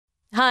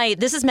Hi,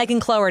 this is Megan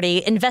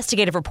Cloherty,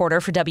 investigative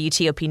reporter for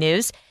WTOP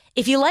News.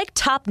 If you like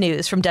top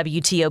news from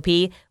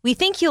WTOP, we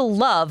think you'll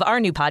love our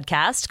new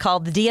podcast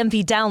called The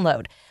DMV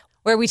Download,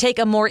 where we take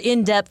a more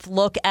in-depth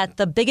look at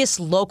the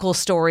biggest local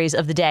stories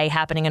of the day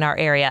happening in our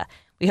area.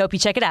 We hope you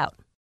check it out.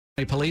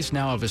 Police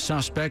now have a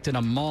suspect in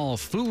a mall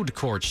food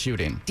court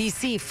shooting.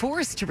 D.C.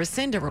 forced to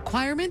rescind a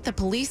requirement that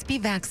police be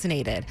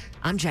vaccinated.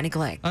 I'm Jenny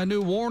Glick. A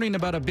new warning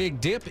about a big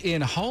dip in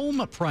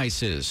home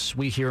prices.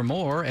 We hear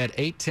more at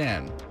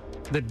 8:10.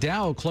 The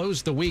Dow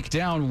closed the week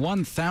down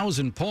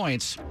 1,000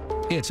 points.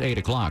 It's 8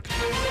 o'clock.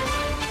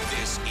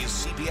 This is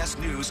CBS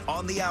News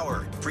on the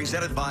Hour,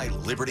 presented by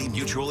Liberty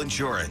Mutual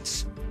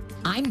Insurance.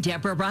 I'm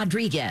Deborah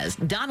Rodriguez.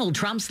 Donald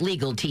Trump's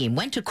legal team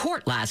went to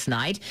court last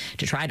night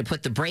to try to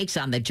put the brakes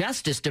on the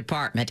Justice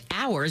Department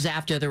hours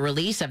after the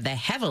release of the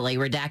heavily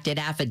redacted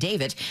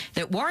affidavit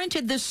that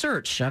warranted the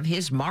search of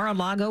his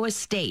Mar-a-Lago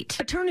estate.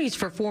 Attorneys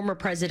for former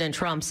President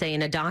Trump say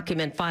in a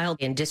document filed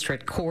in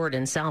district court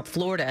in South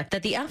Florida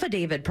that the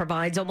affidavit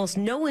provides almost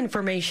no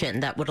information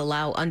that would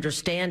allow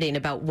understanding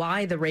about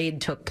why the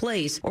raid took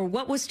place or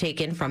what was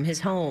taken from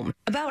his home.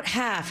 About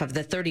half of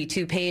the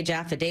 32-page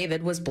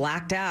affidavit was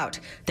blacked out.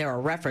 There are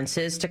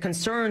references to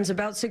concerns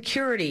about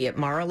security at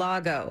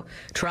Mar-a-Lago.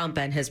 Trump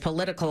and his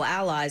political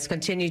allies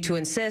continue to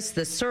insist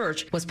the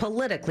search was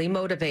politically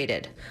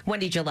motivated.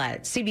 Wendy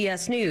Gillette,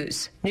 CBS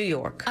News, New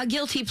York. A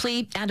guilty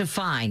plea and a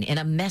fine in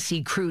a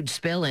messy crude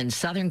spill in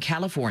Southern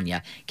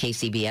California.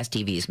 KCBS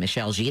TV's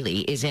Michelle Gili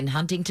is in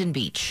Huntington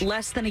Beach.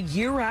 Less than a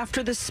year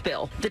after the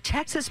spill, the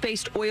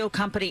Texas-based oil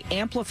company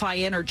Amplify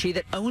Energy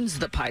that owns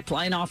the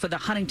pipeline off of the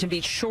Huntington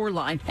Beach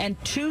shoreline and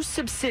two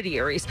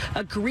subsidiaries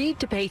agreed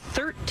to pay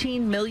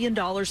 $13 million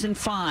in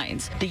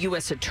fines. The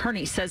U.S.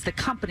 attorney says the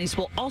companies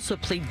will also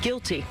plead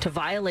guilty to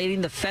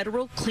violating the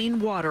Federal Clean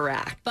Water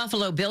Act.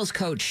 Buffalo Bills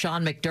coach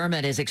Sean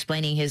McDermott is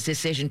explaining his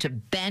decision to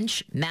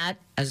bench Matt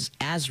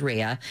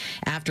Azria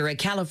after a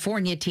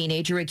California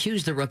teenager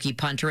accused the rookie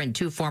punter and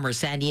two former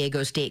San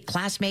Diego State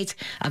classmates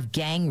of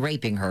gang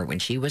raping her when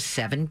she was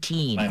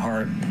 17. My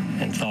heart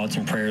and thoughts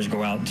and prayers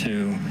go out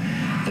to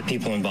the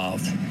people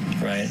involved,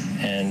 right?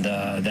 And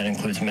that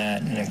includes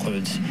Matt and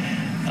includes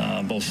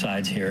both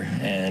sides here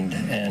and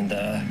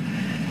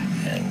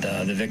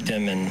the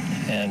victim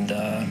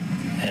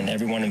and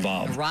everyone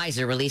involved.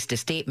 Reiser released a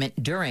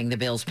statement during the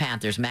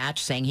Bills-Panthers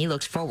match saying he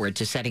looks forward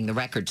to setting the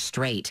record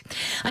straight.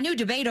 A new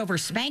debate over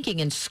spanking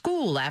in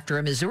school after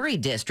a Missouri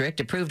district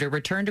approved a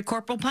return to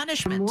corporal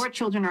punishment. The more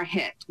children are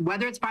hit,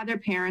 whether it's by their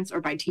parents or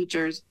by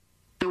teachers,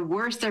 the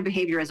worse their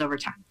behavior is over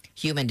time.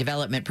 Human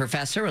development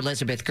professor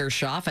Elizabeth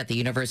Gershoff at the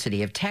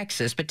University of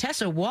Texas, but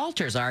Tessa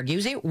Walters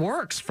argues it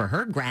works for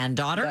her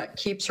granddaughter. That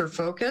keeps her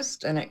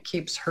focused and it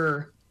keeps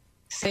her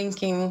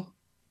thinking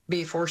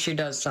before she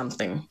does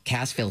something.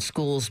 Cassville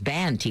schools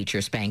banned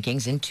teacher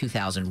spankings in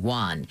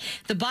 2001.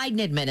 The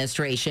Biden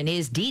administration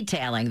is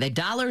detailing the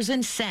dollars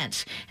and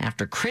cents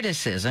after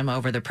criticism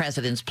over the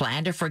president's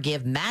plan to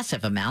forgive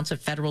massive amounts of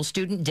federal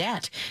student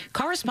debt.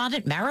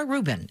 Correspondent Mara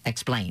Rubin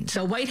explains.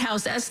 The White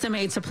House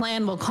estimates a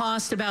plan will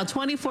cost about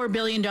 $24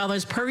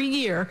 billion per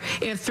year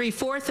if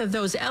three-fourths of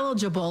those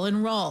eligible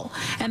enroll.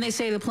 And they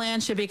say the plan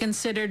should be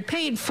considered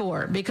paid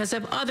for because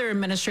of other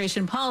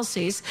administration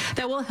policies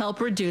that will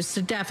help reduce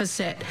the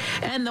deficit.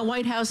 And the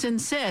White House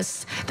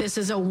insists this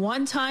is a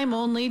one-time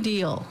only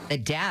deal. The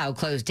Dow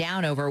closed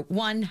down over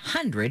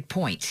 100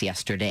 points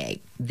yesterday.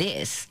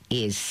 This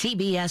is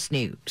CBS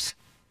News.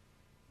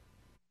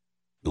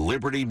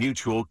 Liberty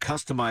Mutual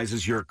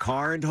customizes your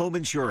car and home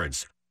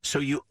insurance, so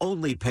you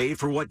only pay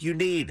for what you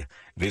need.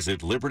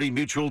 Visit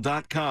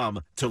libertymutual.com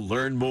to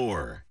learn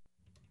more.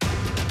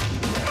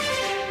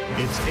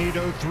 It's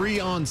 8:03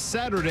 on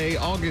Saturday,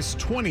 August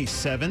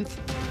 27th.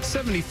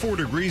 74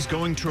 degrees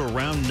going to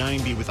around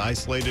 90 with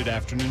isolated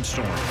afternoon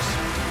storms.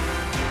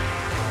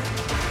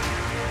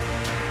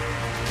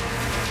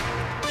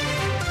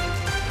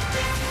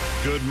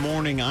 Good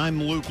morning.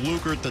 I'm Luke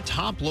Lukert. The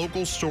top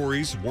local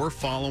stories we're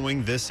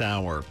following this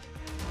hour.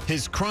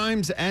 His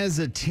crimes as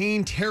a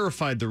teen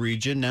terrified the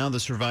region. Now the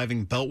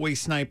surviving Beltway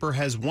sniper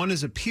has won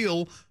his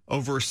appeal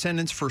over a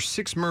sentence for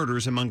 6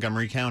 murders in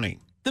Montgomery County.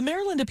 The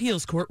Maryland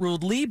Appeals Court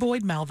ruled Lee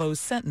Boyd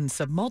Malvo's sentence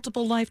of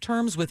multiple life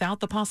terms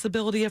without the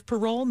possibility of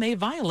parole may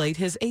violate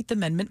his Eighth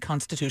Amendment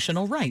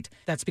constitutional right.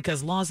 That's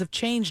because laws have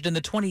changed in the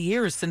 20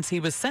 years since he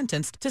was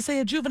sentenced to say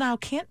a juvenile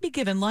can't be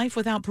given life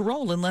without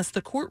parole unless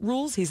the court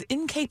rules he's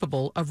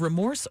incapable of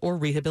remorse or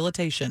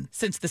rehabilitation.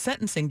 Since the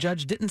sentencing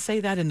judge didn't say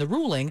that in the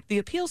ruling, the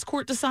appeals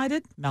court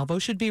decided Malvo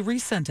should be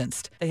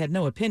resentenced. They had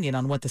no opinion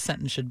on what the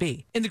sentence should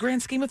be. In the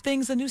grand scheme of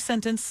things, a new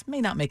sentence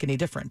may not make any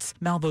difference.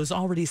 Malvo's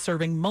already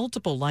serving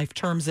multiple life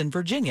terms in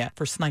Virginia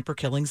for sniper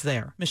killings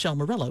there. Michelle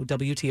Murillo,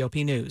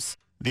 WTOP News.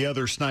 The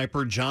other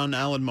sniper, John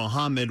Allen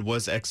Mohammed,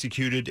 was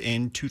executed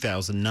in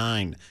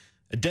 2009.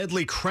 A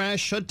deadly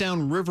crash shut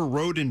down River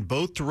Road in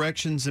both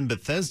directions in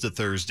Bethesda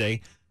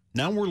Thursday.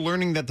 Now we're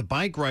learning that the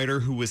bike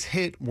rider who was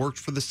hit worked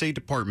for the State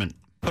Department.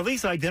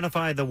 Police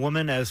identify the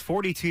woman as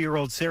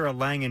 42-year-old Sarah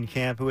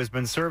Langenkamp, who has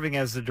been serving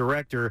as the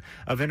director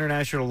of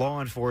international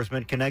law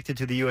enforcement connected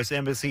to the U.S.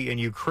 Embassy in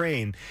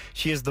Ukraine.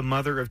 She is the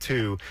mother of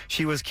two.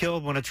 She was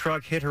killed when a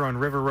truck hit her on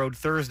River Road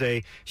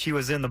Thursday. She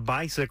was in the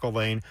bicycle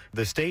lane.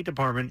 The State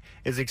Department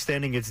is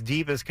extending its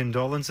deepest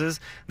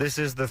condolences. This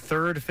is the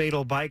third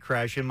fatal bike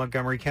crash in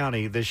Montgomery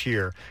County this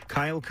year.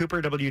 Kyle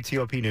Cooper,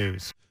 WTOP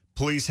News.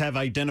 Police have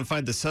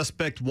identified the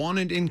suspect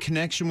wanted in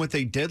connection with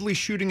a deadly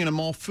shooting in a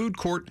mall food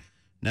court.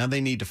 Now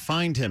they need to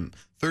find him.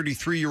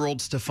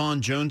 33-year-old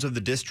Stefan Jones of the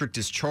district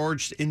is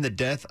charged in the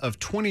death of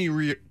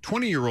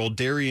 20-year-old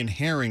Darian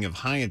Herring of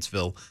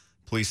Hyattsville.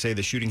 Police say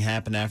the shooting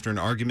happened after an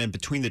argument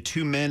between the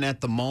two men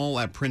at the mall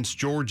at Prince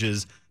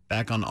George's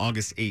back on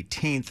August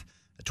 18th.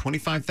 A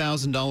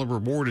 $25,000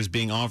 reward is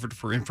being offered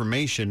for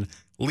information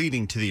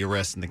leading to the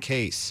arrest in the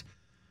case.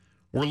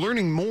 We're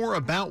learning more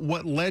about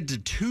what led to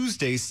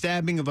Tuesday's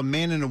stabbing of a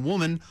man and a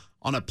woman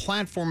on a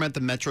platform at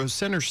the Metro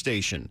Center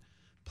station.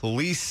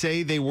 Police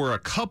say they were a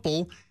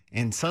couple,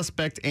 and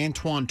suspect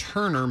Antoine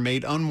Turner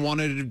made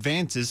unwanted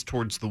advances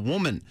towards the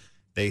woman.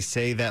 They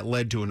say that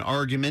led to an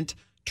argument.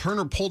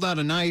 Turner pulled out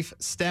a knife,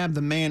 stabbed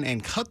the man,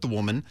 and cut the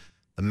woman.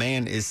 The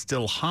man is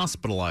still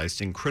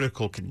hospitalized in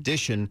critical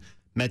condition.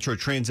 Metro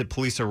Transit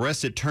Police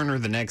arrested Turner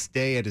the next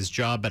day at his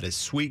job at a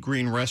Sweet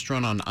Green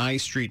restaurant on I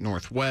Street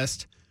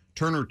Northwest.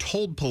 Turner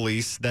told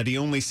police that he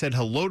only said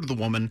hello to the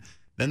woman,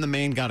 then the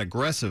man got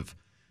aggressive.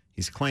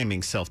 He's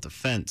claiming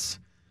self-defense.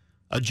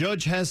 A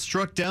judge has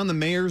struck down the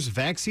mayor's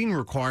vaccine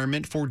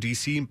requirement for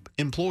D.C.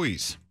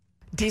 employees.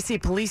 D.C.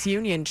 Police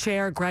Union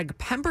Chair Greg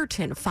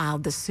Pemberton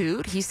filed the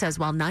suit. He says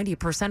while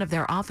 90% of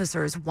their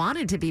officers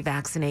wanted to be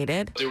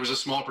vaccinated, there was a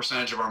small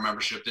percentage of our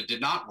membership that did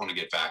not want to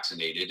get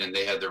vaccinated, and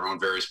they had their own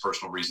various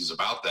personal reasons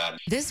about that.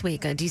 This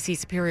week, a D.C.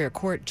 Superior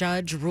Court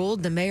judge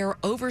ruled the mayor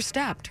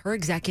overstepped her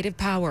executive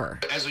power.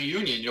 As a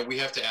union, we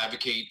have to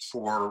advocate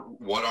for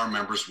what our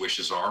members'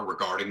 wishes are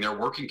regarding their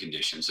working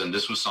conditions, and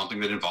this was something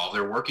that involved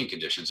their working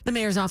conditions. The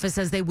mayor's office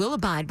says they will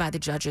abide by the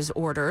judge's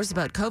orders,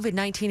 but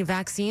COVID-19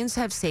 vaccines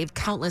have saved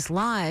countless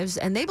lives,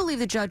 and they believe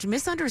the judge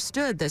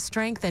misunderstood the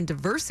strength and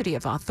diversity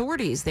of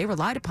authorities they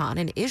relied upon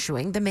in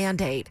issuing the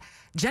mandate.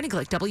 Jenny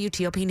Glick,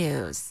 WTOP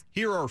News.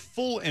 Here our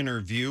full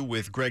interview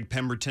with Greg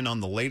Pemberton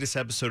on the latest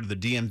episode of the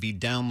DMV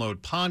Download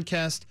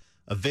podcast,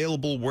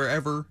 available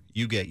wherever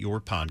you get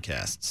your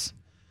podcasts.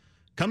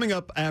 Coming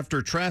up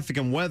after traffic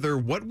and weather,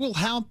 what will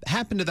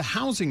happen to the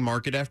housing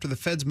market after the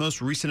Fed's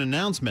most recent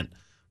announcement?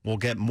 We'll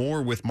get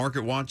more with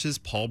Market Watch's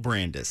Paul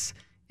Brandis.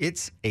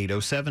 It's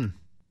 8:07.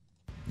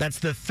 That's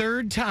the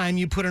third time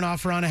you put an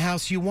offer on a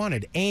house you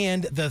wanted,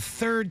 and the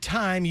third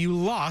time you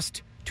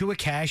lost to a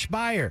cash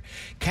buyer.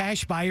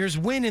 Cash buyers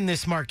win in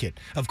this market.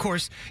 Of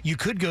course, you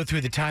could go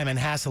through the time and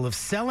hassle of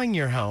selling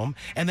your home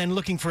and then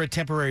looking for a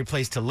temporary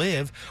place to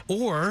live,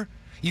 or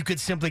you could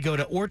simply go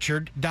to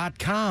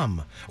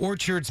Orchard.com.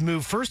 Orchard's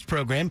Move First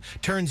program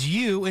turns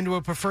you into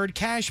a preferred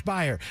cash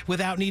buyer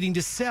without needing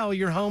to sell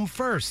your home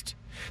first.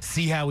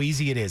 See how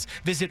easy it is.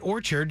 Visit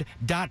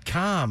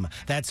Orchard.com.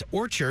 That's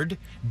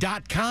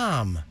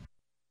Orchard.com.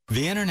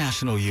 The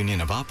International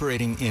Union of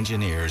Operating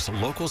Engineers,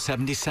 Local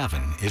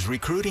 77, is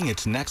recruiting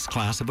its next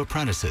class of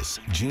apprentices,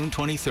 June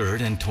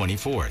 23rd and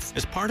 24th.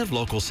 As part of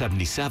Local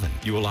 77,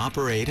 you will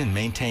operate and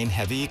maintain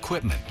heavy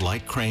equipment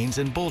like cranes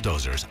and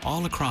bulldozers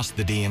all across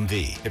the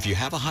DMV. If you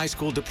have a high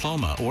school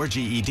diploma or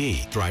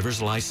GED,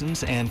 driver's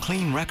license, and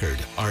clean record,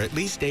 are at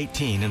least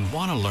 18 and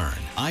want to learn,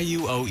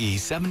 IUOE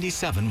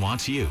 77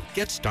 wants you.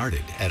 Get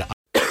started at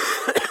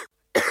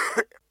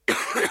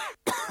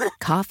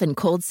Cough and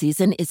cold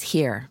season is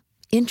here.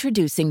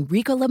 Introducing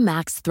Ricola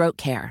Max Throat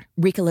Care,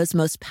 Ricola's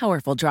most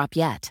powerful drop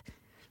yet.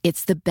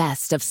 It's the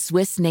best of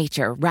Swiss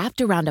nature wrapped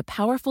around a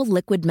powerful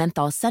liquid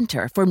menthol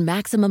center for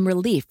maximum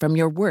relief from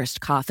your worst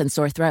cough and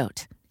sore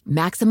throat.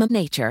 Maximum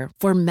nature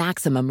for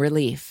maximum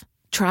relief.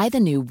 Try the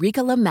new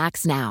Ricola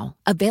Max now,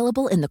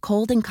 available in the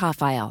cold and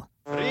cough aisle.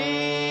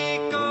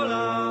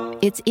 Ricola.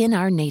 It's in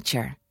our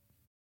nature.